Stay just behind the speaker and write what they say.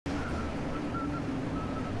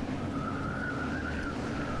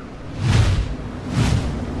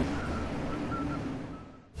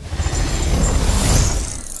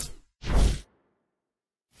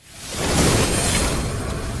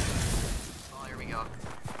go.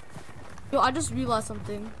 Yo, I just realized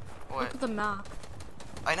something. What? Look at the map.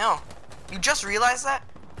 I know. You just realized that?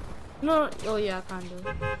 No, oh yeah, kind of.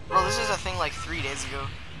 Bro, this is a thing like 3 days ago.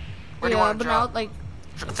 Where do you Yeah, want to but drop? now, like...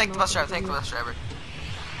 Take the bus driver, take the bus driver.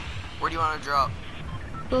 Where do you want to drop?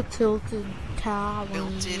 The Tilted Towers.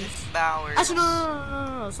 Tilted Bowers. Actually,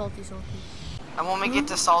 no, salty. I won't make it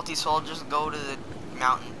to Salty, so I'll just go to the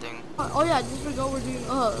mountain thing. Oh yeah, just forgot we're doing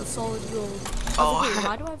solid gold. Oh. Wait,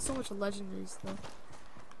 why do I have so much legendary stuff?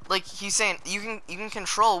 Like he's saying, you can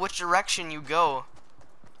control which direction you go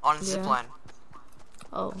on the zip line.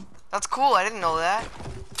 Oh. That's cool. I didn't know that.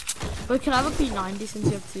 Wait, can I have a P90 since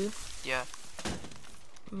you have 2? Yeah.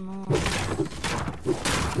 No.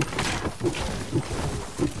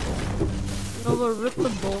 No, but rip the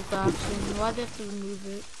bolt action. Why'd they have to remove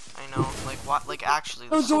it? I know. Like what? Like actually.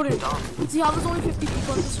 Oh, Jordan. So dumb. See how there's only 50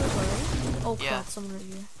 people in the server, right? Oh, yeah. crap, someone right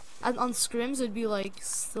here. And on scrims, it'd be like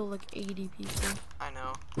still like 80 people. I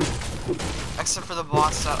know. Except for the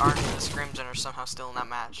bots that aren't in the scrims and are somehow still in that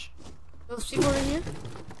match. Those people right here?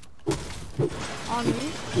 On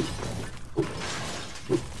me?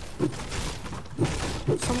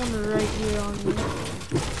 Someone right here on me.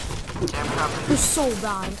 Yeah, I'm coming. They're so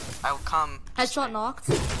bad. I will come. Headshot knocked.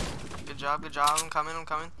 Good job. I'm coming.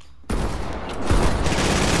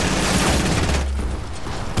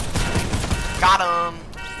 Got him.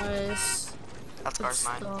 Nice. That scar's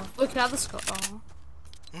mine. Wait, can I have the scar? Oh.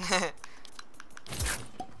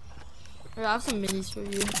 Here, I have some minis for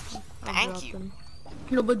you. Thank you. Them.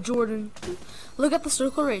 No, but Jordan, look at the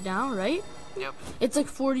circle right now, right? Yep. It's like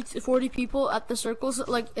 40 people at the circles.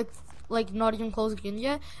 Like it's like not even closing in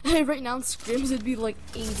yet. And right now in scrims it'd be like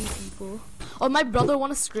 80 people. Oh, my brother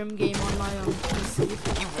won a scrim game on my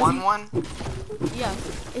PC. He won one? Yeah,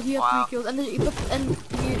 he had 3 kills, and then he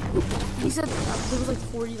said there was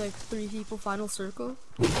like 3 people final circle.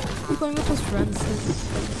 He's playing with his friends.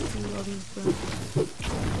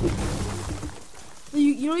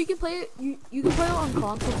 You know you can play it. You can play it on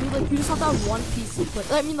console too. Like you just have to have one PC play.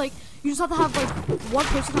 I mean, like you just have to have like one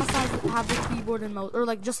person has to have the keyboard and mouse, or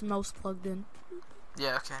like just mouse plugged in.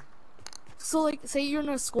 Yeah. Okay. So like, say you're in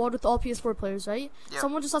a squad with all PS4 players, right? Yep.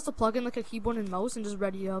 Someone just has to plug in like a keyboard and mouse and just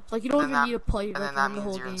ready up. Like you don't even need to play like the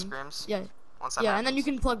whole game. Scrims? Yeah. Once that yeah, happens. and then you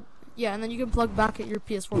can plug. Yeah, and then you can plug back at your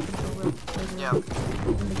PS4 controller. Yeah.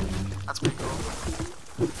 That's pretty cool.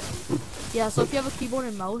 Yeah, so if you have a keyboard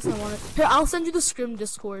and mouse, I want it. Here, I'll send you the scrim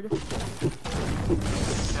Discord. Okay.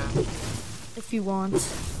 If you want.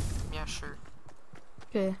 Yeah, sure.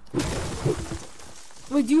 Okay.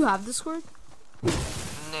 Wait, do you have Discord? No.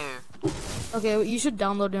 Okay, well, you should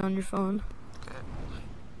download it on your phone. Okay.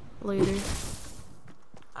 Later.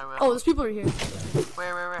 I will. Oh, there's people right here.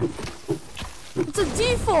 Where? It's a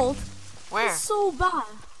default! Where? It's so bad.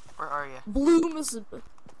 Where are you? Bloom is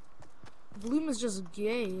just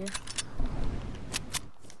gay.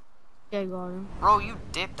 Yeah, I got him. Bro, you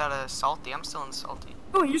dipped out of Salty. I'm still in Salty.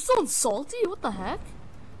 Oh, you're still in Salty? What the heck?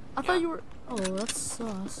 I Yeah. thought you were. Oh, that's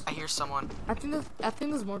sus. I hear someone. I think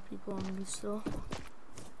there's more people on me still.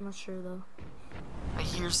 I'm not sure though. I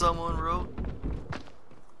hear someone, bro.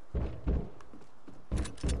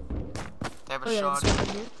 They have a shot. Right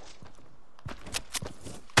here.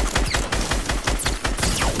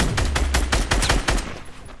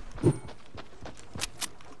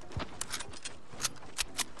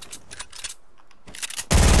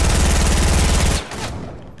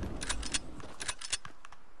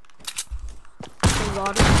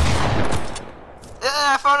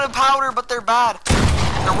 I found a powder, but they're bad.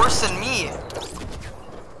 They're worse than me.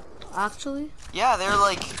 Actually? Yeah, they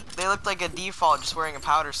looked like a default, just wearing a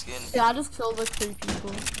powder skin. Yeah, I just killed like 3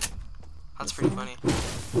 people. That's pretty funny.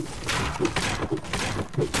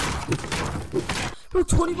 Bro,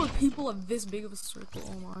 21 people have this big of a circle.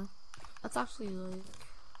 Oh my. That's actually like.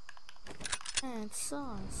 Man, it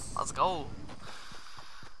sucks. Let's go.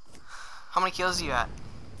 How many kills are you at?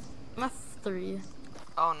 I'm at 3.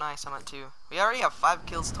 Oh, nice. I'm at 2. We already have 5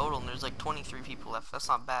 kills total, and there's like 23 people left. That's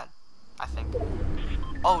not bad, I think.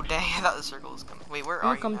 Oh, dang. I thought the circle was coming. Wait, where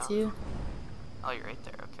are you now? I'll come to you. Oh, you're right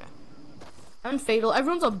there. Okay. I'm Fatal.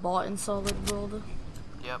 Everyone's a bot in Solid World.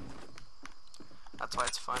 Yep. That's why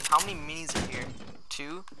it's fun. How many minis are here?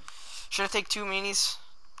 2? Should I take 2 minis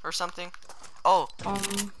or something? Oh. Do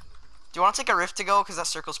you want to take a rift to go? Because that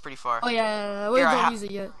circle's pretty far. Oh, yeah. Wait, don't use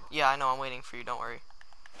it yet. Yeah, I know. I'm waiting for you. Don't worry.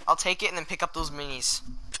 I'll take it and then pick up those minis.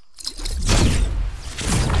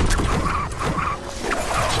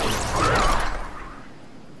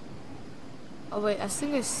 Oh, wait. I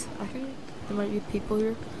think there might be people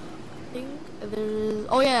here. I think there's.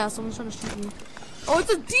 Oh, yeah. Someone's trying to shoot me. Oh, it's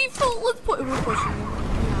a default. We're pushing them.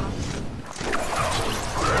 Yeah.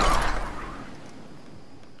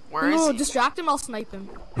 Where is No, he? distract him, I'll snipe him.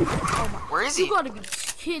 Oh my. Where is he? You gotta be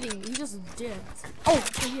kidding me. He just dipped. Oh,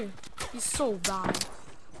 right here. He's so bad.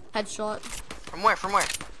 Headshot. From where? From where?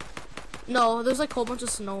 No, there's like a whole bunch of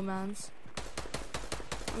snowmans.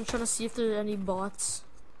 I'm trying to see if there are any bots.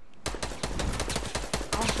 I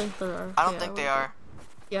don't think there are. I don't think they are.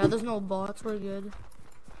 Yeah, there's no bots. We're good.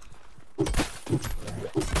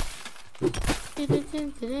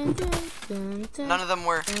 None of them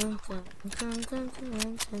were.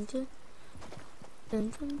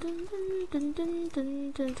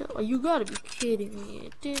 Oh, you gotta be kidding me.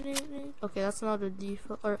 Okay, that's not a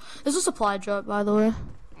default. Or there's a supply drop, by the way.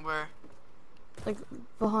 Where? Like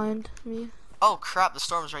behind me. Oh crap! The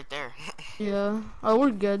storm's right there. Yeah. Oh,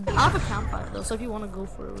 we're good. I have a campfire though, so if you want to go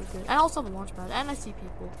for it, we're good. I also have a launch pad, and I see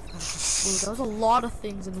people. Dude, that was a lot of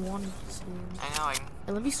things in one scene. I know.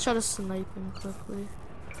 And let me try to snipe him quickly.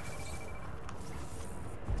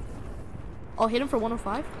 Oh, hit him for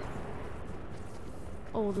 105.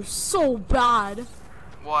 Oh, they're so bad.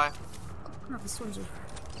 Why? No, these ones are.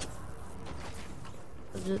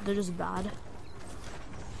 They're just bad.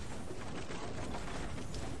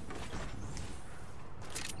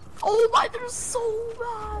 Oh my, they're so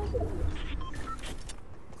bad.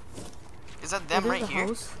 Is that them right here?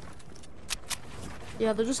 House.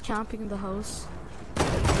 Yeah, they're just camping in the house. Yeah,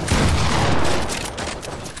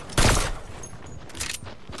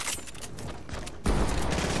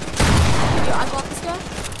 I got this guy.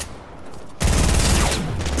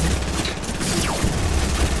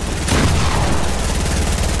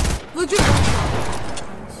 Legit.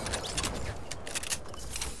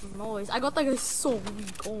 Noise. I got that guy so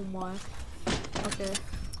weak. Oh my. Okay,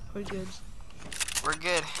 we're good. We're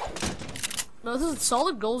good. No, this is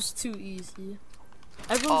solid goals too easy.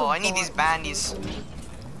 Oh, I need these bandies.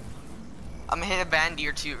 I'm gonna hit a bandy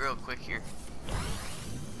or two real quick here.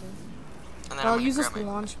 And then I'll I'm use this grab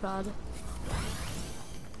launch pad.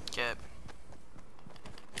 Get.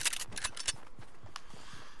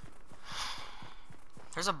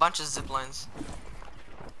 There's a bunch of zip lines.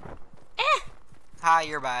 Hi,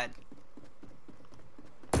 you're bad.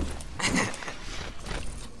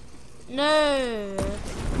 No.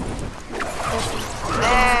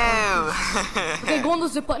 No. Okay, go on the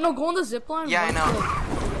zip line. No, go on the zip line. Yeah, I know.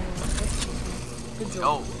 Good job.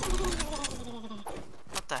 Oh.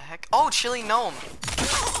 What the heck? Oh, chili gnome.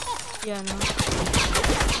 Yeah, no.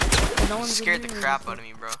 No one's Scared the crap out of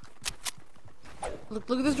me, bro. Look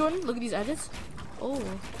at this, Jordan. Look at these edges. Oh.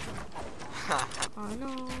 I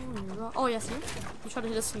know. Oh, yeah, see? You try to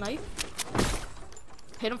hit a snipe.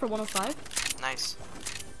 Hit him for 105. Nice.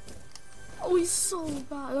 Oh, he's so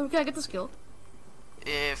bad. Okay, I get this kill.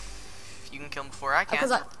 If you can kill him before I can.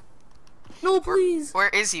 No, please. Where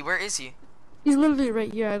is he? Where is he? He's literally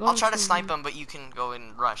right here. I'll try to snipe him, but you can go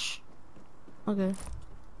and rush. Okay.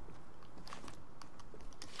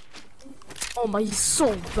 Oh my, he's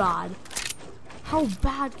so bad. How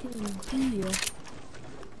bad can he be?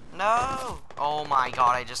 No! Oh my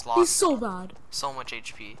god, I just lost. He's so bad. So much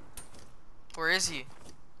HP. Where is he?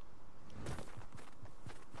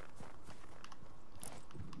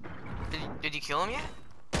 Did you kill him yet?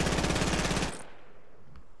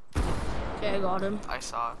 Okay, I got him. I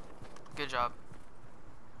saw it. Good job.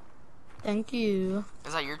 Thank you.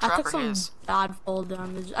 Is that your I trap took or some his? bad fall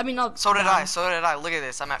damage. I mean, not So did bad. I. So did I. Look at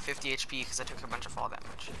this. I'm at 50 HP because I took a bunch of fall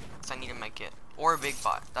damage. So I need a med kit. Or a big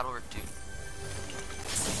pot. That'll work too.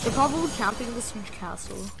 They're probably camping in this huge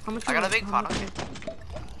castle. How much? I got a big pot. Okay.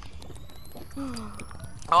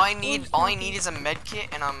 All I need is a med kit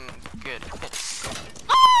and I'm good.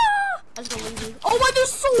 Ah! I just got lasered. Oh my, they're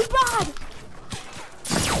so bad!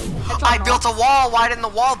 I built a wall. Why didn't the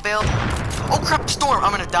wall build? Oh crap, storm.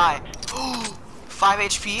 I'm gonna die. 5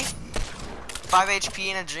 HP. 5 HP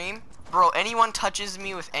in a dream. Bro, anyone touches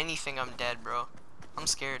me with anything, I'm dead, bro. I'm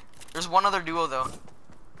scared. There's one other duo though.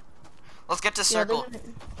 Let's get to circle.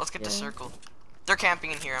 Let's get to circle. They're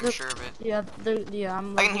camping in here, I'm sure of it. Yeah,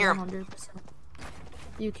 I'm I like can hear 100%.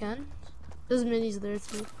 You can? There's minis there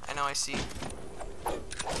too. I know, I see.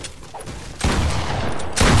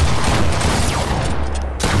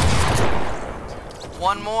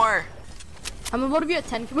 One more. I'm about to be at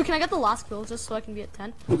 10. Wait, can I get the last kill just so I can be at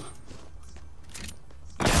 10?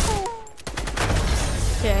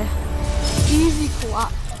 Okay. Easy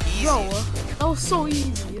clap. Easy. Bro, that was so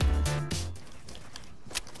easy.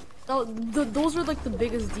 Those are like the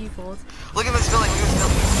biggest defaults. Look at this building. Look at this